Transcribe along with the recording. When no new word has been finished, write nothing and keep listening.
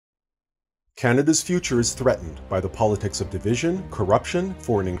Canada's future is threatened by the politics of division, corruption,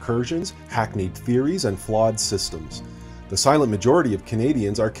 foreign incursions, hackneyed theories, and flawed systems. The silent majority of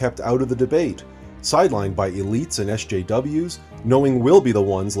Canadians are kept out of the debate, sidelined by elites and SJWs, knowing we'll be the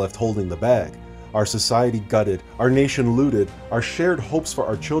ones left holding the bag. Our society gutted, our nation looted, our shared hopes for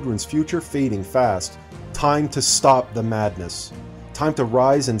our children's future fading fast. Time to stop the madness. Time to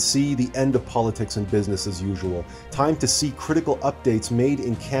rise and see the end of politics and business as usual. Time to see critical updates made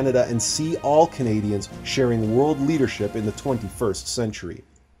in Canada and see all Canadians sharing world leadership in the 21st century.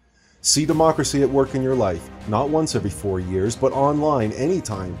 See democracy at work in your life, not once every 4 years, but online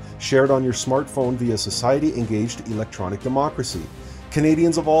anytime, shared on your smartphone via society-engaged electronic democracy.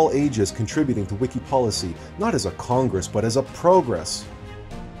 Canadians of all ages contributing to wiki policy, not as a congress, but as a progress.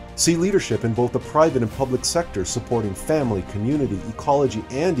 See leadership in both the private and public sectors supporting family, community, ecology,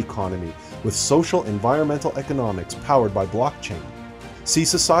 and economy with social environmental economics powered by blockchain. See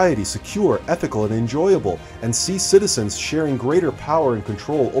society secure, ethical, and enjoyable, and see citizens sharing greater power and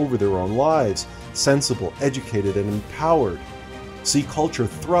control over their own lives, sensible, educated, and empowered. See culture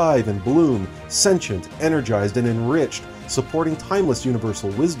thrive and bloom, sentient, energized, and enriched, supporting timeless universal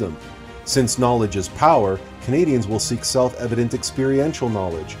wisdom. Since knowledge is power, Canadians will seek self-evident experiential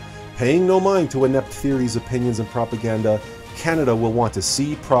knowledge. Paying no mind to inept theories, opinions, and propaganda, Canada will want to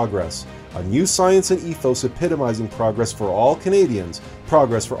see progress. A new science and ethos epitomizing progress for all Canadians,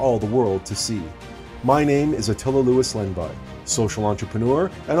 progress for all the world to see. My name is Attila Lewis-Lenby, social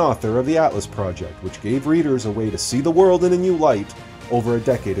entrepreneur and author of the Atlas Project, which gave readers a way to see the world in a new light over a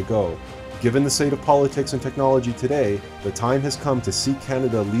decade ago. Given the state of politics and technology today, the time has come to see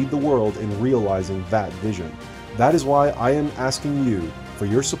Canada lead the world in realizing that vision. That is why I am asking you for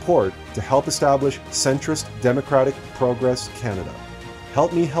your support to help establish Centrist Democratic Progress Canada.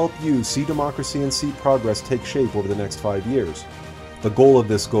 Help me help you see democracy and see progress take shape over the next 5 years. The goal of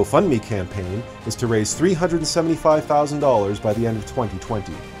this GoFundMe campaign is to raise $375,000 by the end of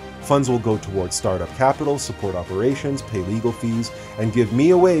 2020. Funds will go towards startup capital, support operations, pay legal fees, and give me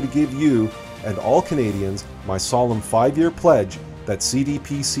a way to give you and all Canadians my solemn 5-year pledge that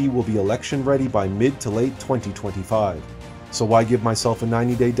CDPC will be election ready by mid to late 2025. So why give myself a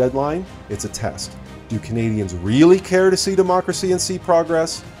 90-day deadline? It's a test. Do Canadians really care to see democracy and see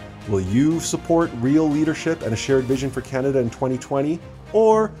progress? Will you support real leadership and a shared vision for Canada in 2020?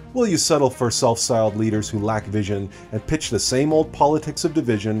 Or will you settle for self-styled leaders who lack vision and pitch the same old politics of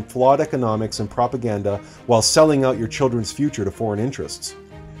division, flawed economics, and propaganda while selling out your children's future to foreign interests?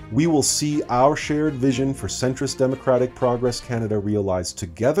 We will see our shared vision for Centrist Democratic Progress Canada realized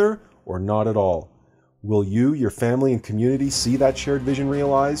together or not at all. Will you, your family, and community see that shared vision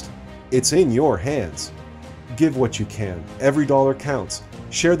realized? It's in your hands. Give what you can. Every dollar counts.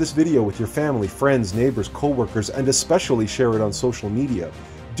 Share this video with your family, friends, neighbors, co-workers, and especially share it on social media.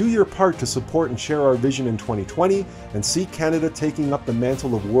 Do your part to support and share our vision in 2020 and see Canada taking up the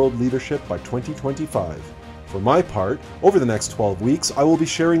mantle of world leadership by 2025. For my part, over the next 12 weeks, I will be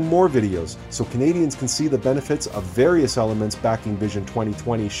sharing more videos so Canadians can see the benefits of various elements backing Vision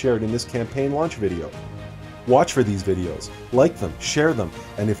 2020 shared in this campaign launch video. Watch for these videos, like them, share them,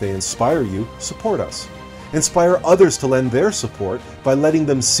 and if they inspire you, support us. Inspire others to lend their support by letting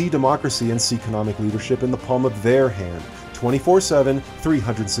them see democracy and see economic leadership in the palm of their hand, 24/7,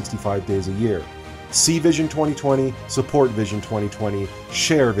 365 days a year. See Vision 2020, support Vision 2020,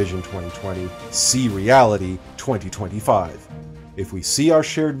 share Vision 2020, see reality 2025. If we see our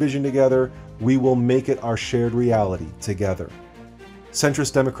shared vision together, we will make it our shared reality together.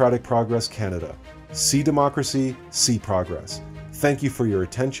 Centrist Democratic Progress Canada. See democracy, see progress. Thank you for your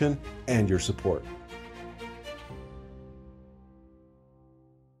attention and your support.